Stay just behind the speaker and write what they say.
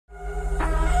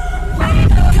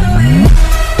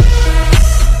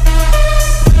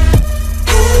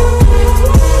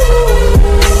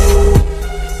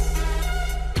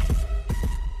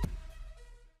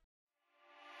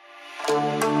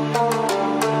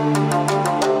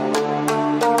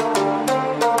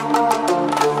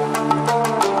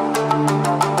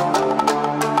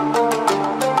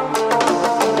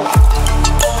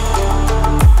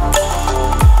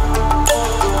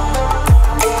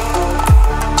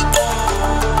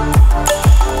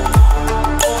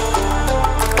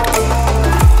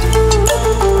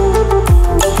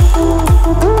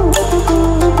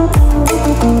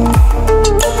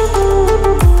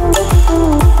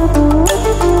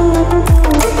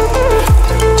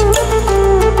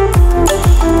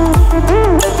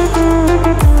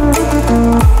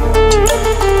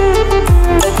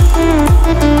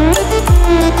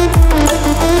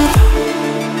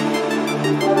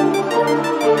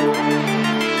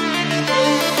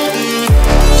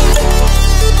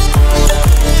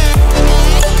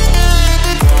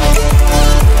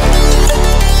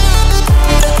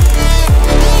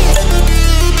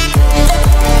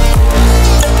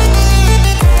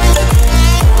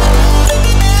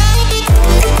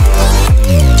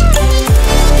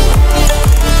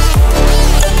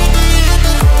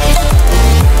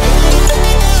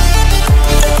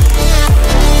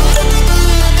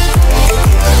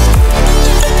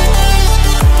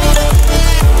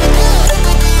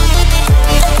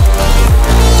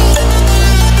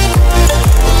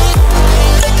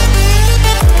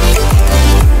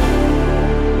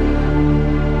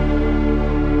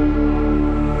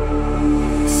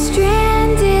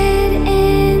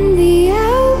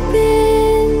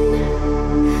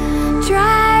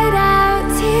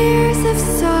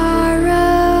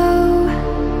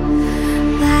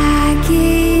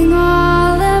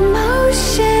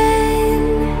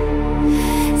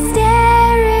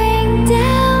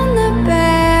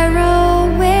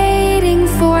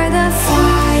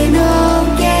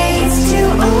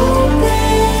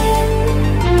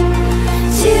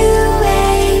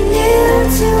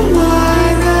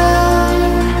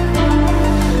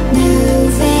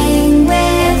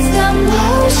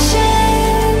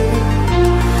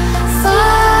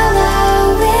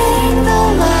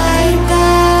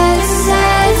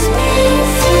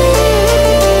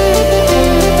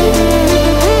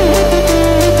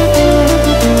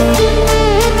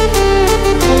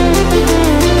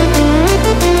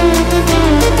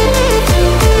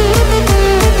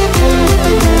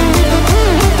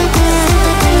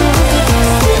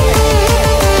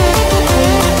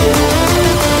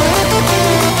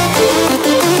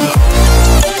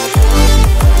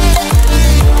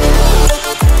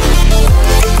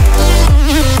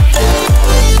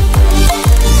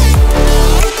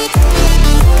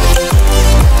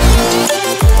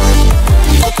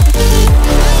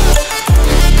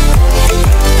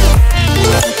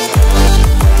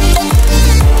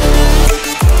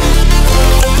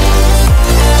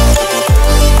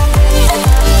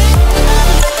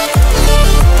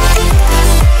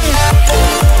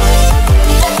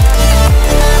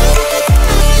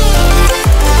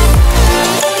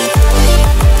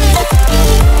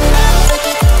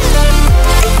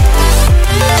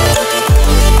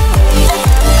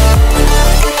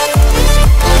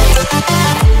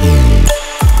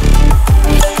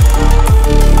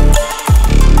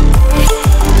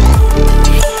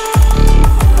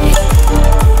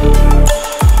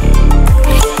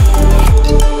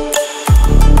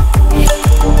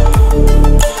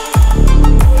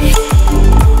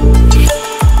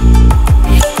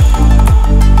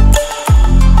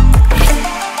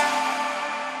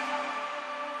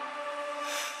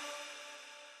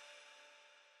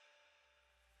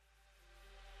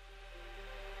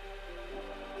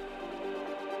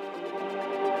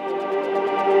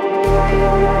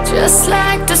Just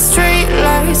like the street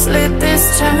lights lit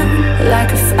this town,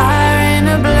 like a fire in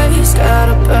a blaze,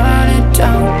 gotta burn it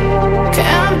down.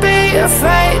 Can't be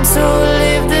afraid to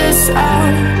leave this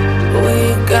out.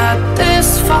 We got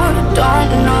this far,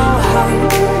 don't know how.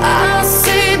 I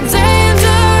see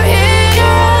danger in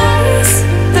your eyes.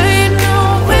 They know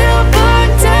we'll burn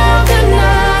down the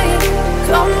night.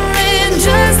 Coming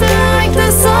just like the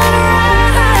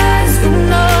sunrise. You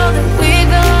know that we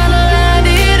gonna let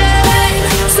it rain.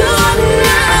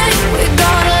 Tonight we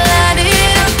gonna let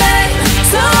it rain.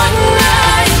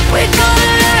 Tonight we gonna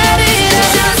let it rain.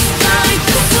 Just like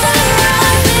the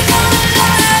sunrise, we gonna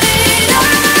let it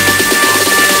rain.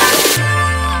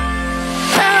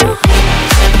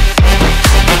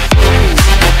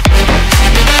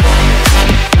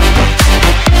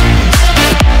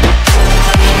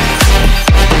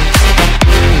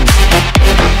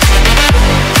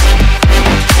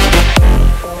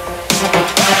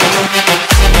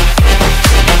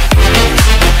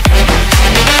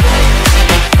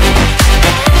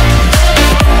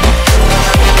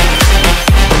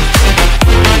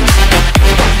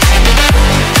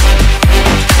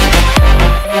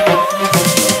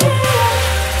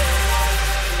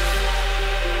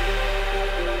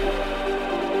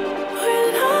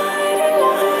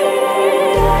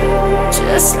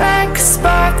 Just like a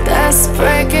spark that's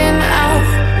breaking out.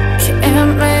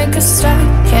 Can't make a stop,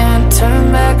 can't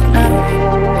turn back now.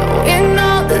 We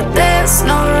know that there's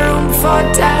no room for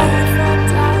doubt.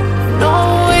 No,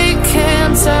 we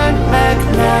can't turn back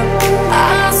now.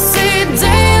 I see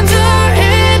danger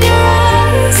in your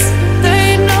eyes.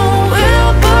 They know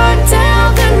we'll burn down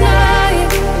the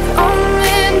night.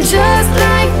 Coming just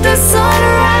like the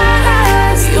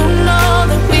sunrise. You know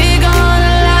that we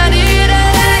gonna let it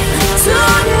rain.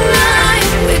 Tonight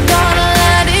we gonna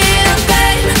let it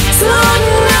rain.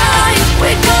 Tonight we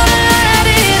gonna let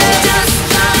it rain. Just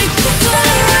like the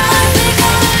sunrise, we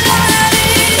gonna let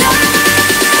it rain.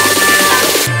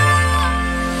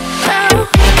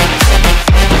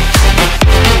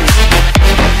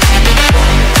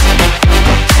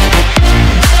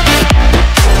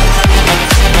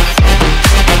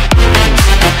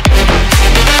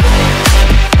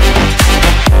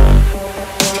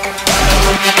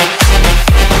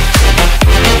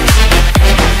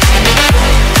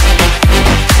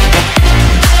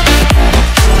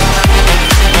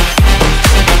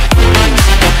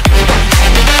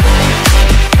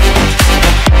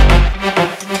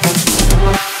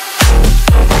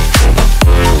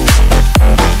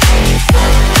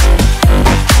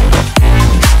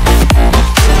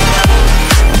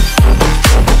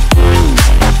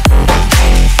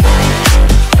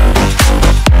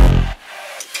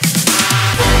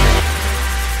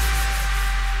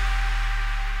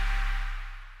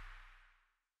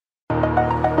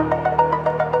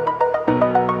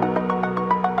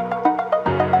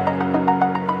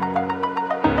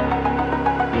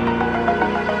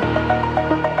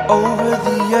 Over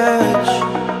the edge,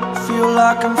 feel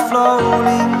like I'm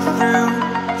floating through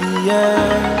the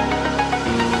air.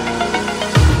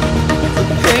 The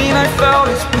pain I felt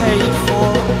is paid for,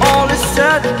 all is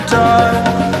said and done.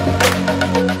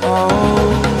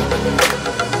 Oh,